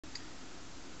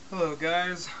Hello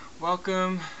guys,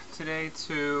 welcome today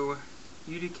to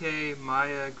UDK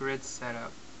Maya Grid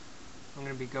Setup. I'm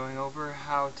going to be going over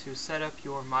how to set up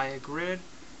your Maya grid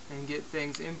and get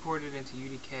things imported into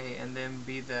UDK and then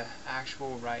be the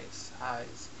actual right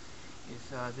size.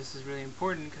 This is really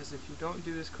important because if you don't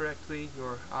do this correctly,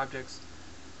 your objects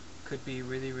could be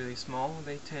really small.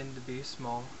 They tend to be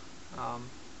small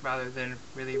rather than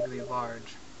really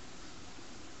large.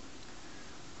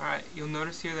 Alright, you'll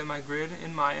notice here that my grid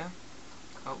in Maya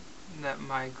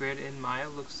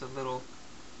looks a little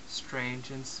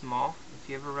strange and small. If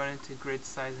you ever run into grid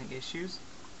sizing issues,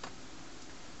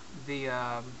 you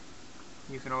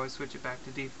can always switch it back to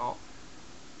default.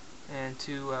 And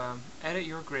to edit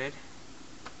your grid,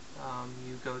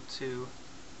 you go to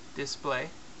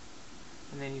Display,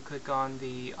 and then you click on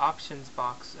the Options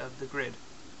box of the grid.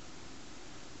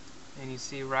 And you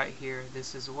see right here,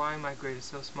 this is why my grid is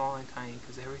so small and tiny,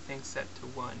 because everything's set to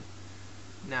 1.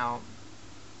 Now,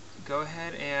 go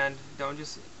ahead and don't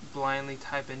just blindly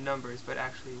type in numbers, but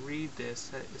actually read this.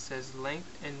 It says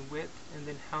length and width, and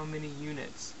then how many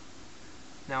units.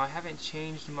 Now, I haven't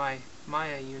changed my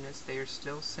Maya units. They are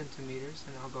still centimeters,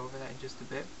 and I'll go over that in just a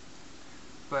bit.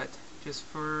 But just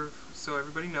so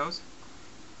everybody knows,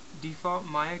 default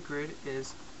Maya grid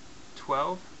is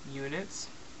 12 units,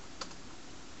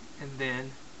 and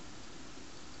then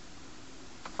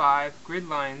 5 grid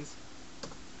lines,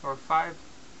 or 5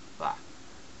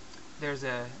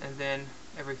 and then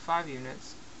every 5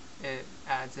 units it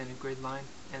adds in a grid line,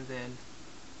 and then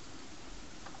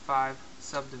 5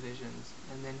 subdivisions,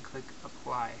 and then click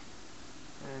apply,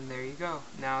 and there you go.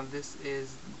 Now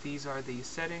these are the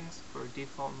settings for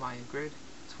default Maya grid: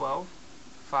 12,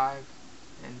 5,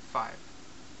 and 5.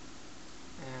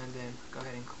 And then go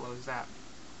ahead and close that.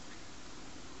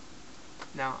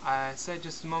 Now, I said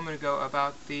just a moment ago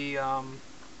about the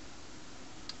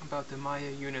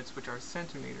Maya units, which are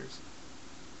centimeters.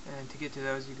 And to get to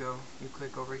those, you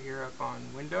click over here up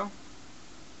on Window,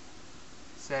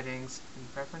 Settings,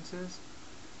 and Preferences,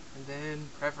 and then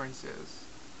Preferences.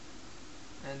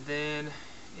 And then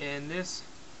in this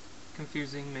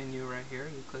confusing menu right here,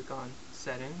 you click on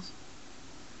Settings,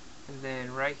 and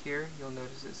then right here you'll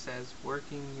notice it says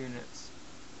Working Units,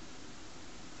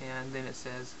 and then it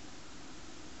says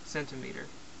centimeter.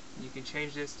 You can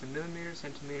change this to millimeter,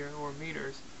 centimeter, or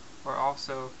meters, or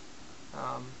also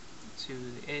to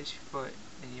the inch, foot,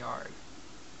 and yard.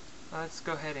 Let's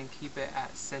go ahead and keep it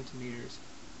at centimeters,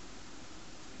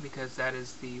 because that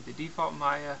is the default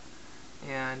Maya,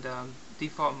 and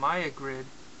default Maya grid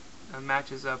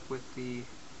matches up with the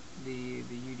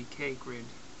UDK grid.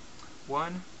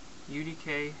 One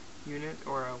UDK unit,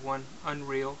 or one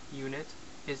Unreal unit,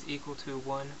 is equal to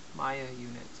one Maya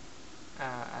unit,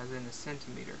 as in a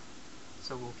centimeter.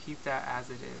 So we'll keep that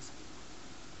as it is.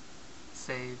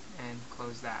 Save and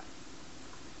close that.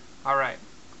 Alright,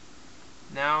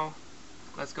 now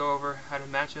let's go over how to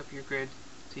match up your grid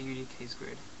to UDK's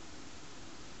grid.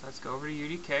 Let's go over to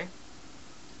UDK.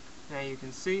 Now you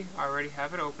can see I already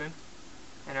have it open,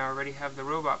 and I already have the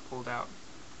robot pulled out.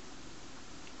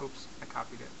 Oops, I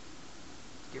copied it.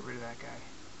 Get rid of that guy.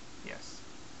 Yes.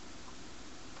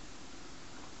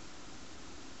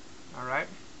 Alright,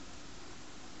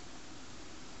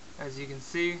 as you can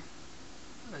see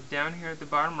down here at the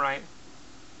bottom right,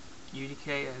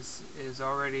 UDK is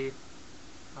already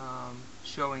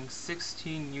showing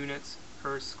 16 units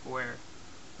per square,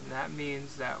 and that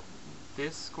means that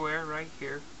this square right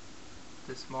here,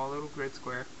 this small little grid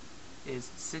square, is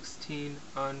 16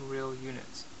 Unreal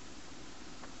units.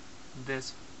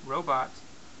 This robot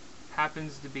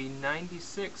happens to be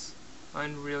 96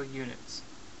 Unreal units.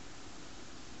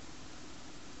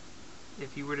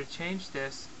 If you were to change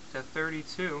this to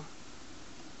 32,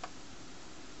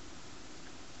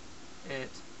 it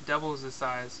doubles the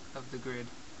size of the grid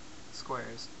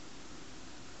squares.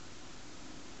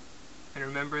 And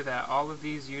remember that all of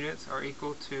these units are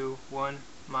equal to one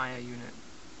Maya unit.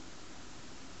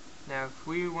 Now, if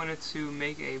we wanted to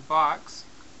make a box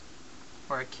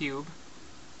or a cube,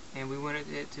 and we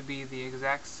wanted it to be the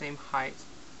exact same height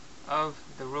of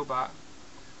the robot,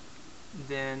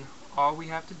 then all we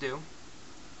have to do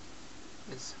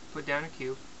is put down a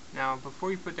cube. Now,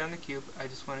 before you put down the cube, I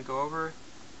just want to go over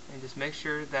and just make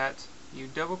sure that you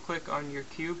double click on your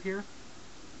cube here,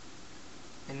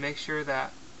 and make sure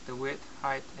that the width,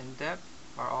 height, and depth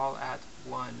are all at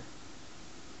 1.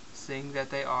 Seeing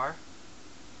that they are,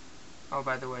 oh,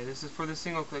 by the way, this is for the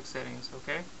single click settings,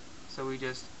 okay? So we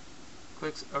just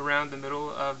click around the middle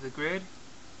of the grid,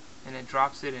 and it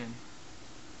drops it in.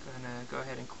 Gonna go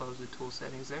ahead and close the tool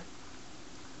settings there.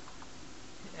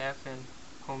 Hit F and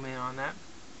home in on that.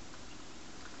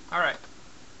 Alright,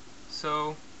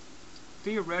 so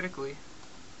theoretically,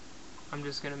 I'm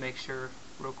just going to make sure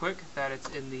real quick that it's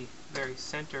in the very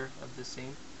center of the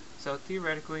scene. So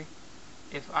theoretically,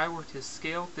 if I were to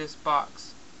scale this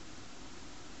box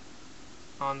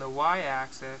on the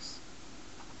y-axis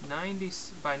 90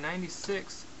 by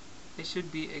 96, it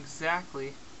should be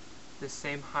exactly the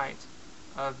same height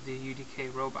of the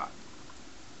UDK robot.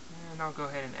 And I'll go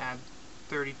ahead and add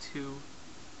 32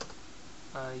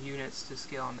 units to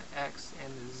scale on the x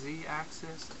and the z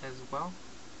axis as well.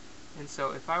 And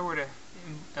so if I were to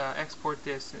export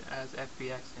this as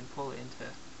FBX and pull it into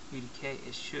UDK,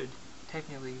 it should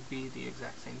technically be the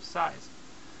exact same size.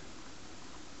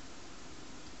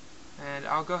 And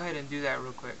I'll go ahead and do that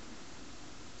real quick.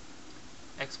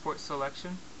 Export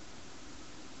selection.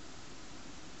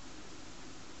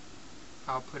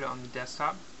 I'll put it on the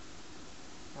desktop.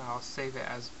 I'll save it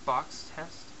as box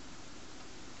test.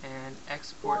 And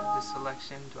export the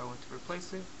selection. Do I want to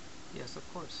replace it? Yes,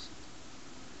 of course.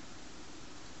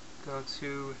 Go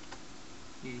to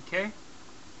UDK.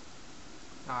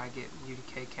 Now I get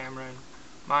UDK camera and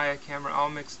Maya camera all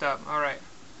mixed up. Alright.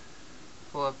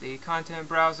 Pull up the content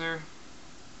browser.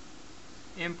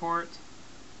 Import.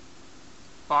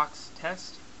 Box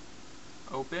test.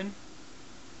 Open.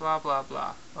 Blah blah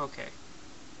blah. Okay.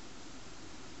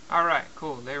 Alright,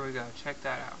 cool. There we go. Check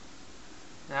that out.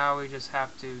 Now we just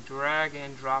have to drag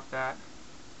and drop that.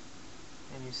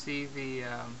 And you see the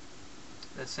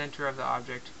center of the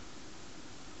object.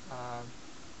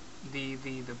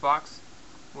 The box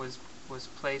was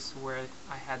placed where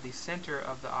I had the center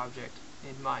of the object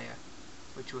in Maya,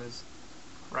 which was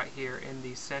right here in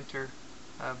the center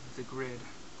of the grid.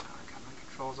 Oh, I got my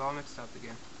controls all mixed up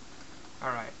again.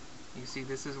 Alright, you see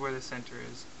this is where the center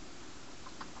is.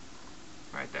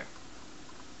 Right there.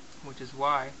 Which is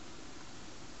why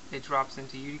it drops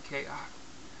into UDK. Ah,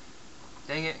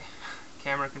 dang it.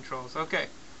 Camera controls. Okay.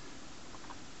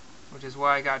 Which is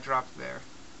why I got dropped there.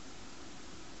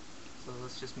 So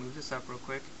let's just move this up real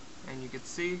quick. And you can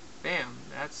see, bam,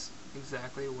 that's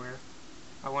exactly where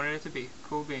I wanted it to be.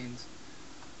 Cool beans.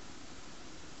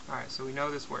 Alright, so we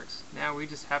know this works. Now we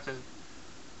just have to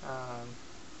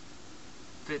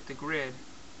fit the grid,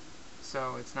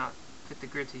 so it's not fit the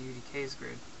grid to UDK's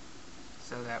grid,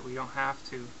 so that we don't have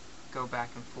to go back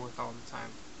and forth all the time.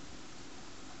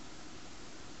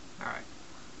 Alright,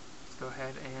 let's go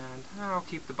ahead and I'll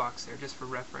keep the box there just for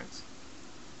reference.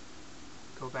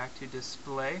 Go back to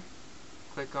display,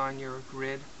 click on your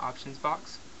grid options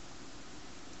box,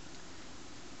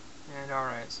 and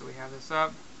alright, so we have this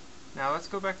up. Now let's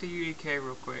go back to UDK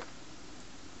real quick.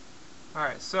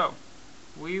 Alright, so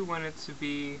we want it to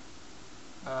be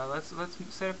let's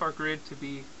set up our grid to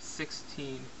be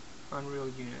 16 Unreal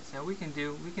units. Now we can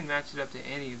match it up to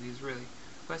any of these really,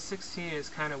 but 16 is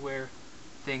kind of where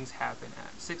things happen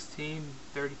at. 16,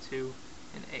 32,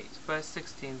 and 8, but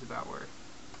 16 is about where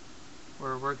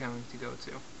we're going to go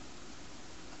to.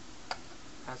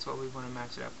 That's what we want to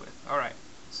match it up with. Alright,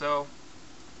 so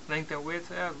length and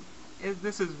width,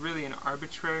 this is really an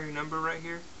arbitrary number right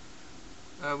here.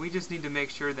 We just need to make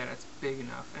sure that it's big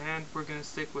enough, and we're going to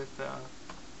stick with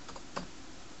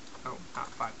oh, not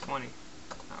 520,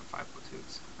 not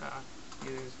 502s,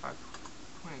 neither is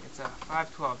 520, it's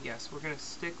 512. Yes, we're going to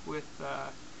stick with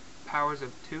powers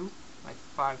of 2, like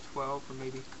 512 or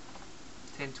maybe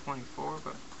 1024,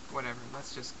 but whatever,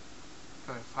 let's just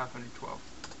go to 512.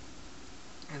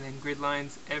 And then grid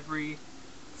lines every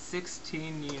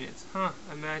 16 units. Huh,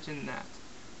 imagine that.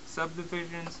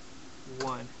 Subdivisions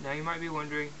 1. Now you might be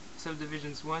wondering,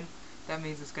 subdivisions 1, that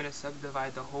means it's going to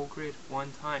subdivide the whole grid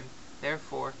one time,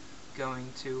 therefore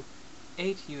going to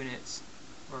 8 units,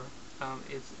 or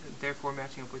it's therefore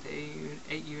matching up with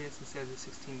 8 units instead of the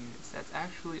 16 units. That's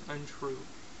actually untrue.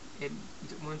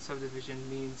 One subdivision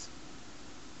means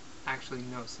actually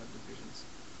no subdivisions.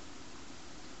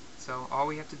 So all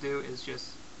we have to do is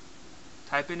just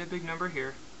type in a big number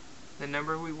here, the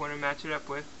number we want to match it up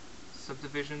with,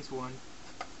 subdivisions 1,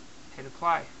 hit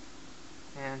apply,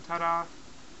 and ta-da,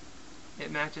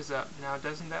 it matches up. Now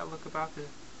doesn't that look about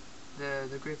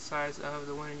the grid size of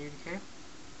the one in UDK?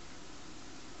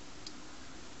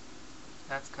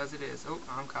 That's because it is. Oh,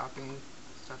 I'm copying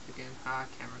stuff again.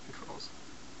 Camera controls.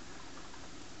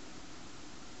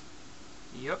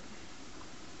 Yep.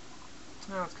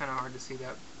 Well, it's kind of hard to see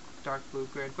that dark blue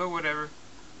grid, but whatever.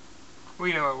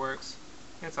 We know it works.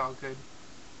 It's all good.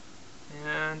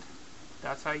 And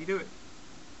that's how you do it.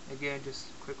 Again, just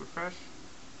quick refresh,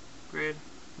 grid,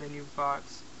 menu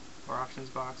box, or options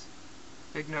box,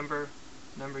 big number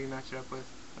you match it up with,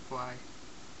 apply,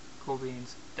 cool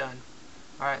beans, done.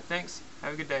 Alright, thanks.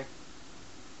 Have a good day.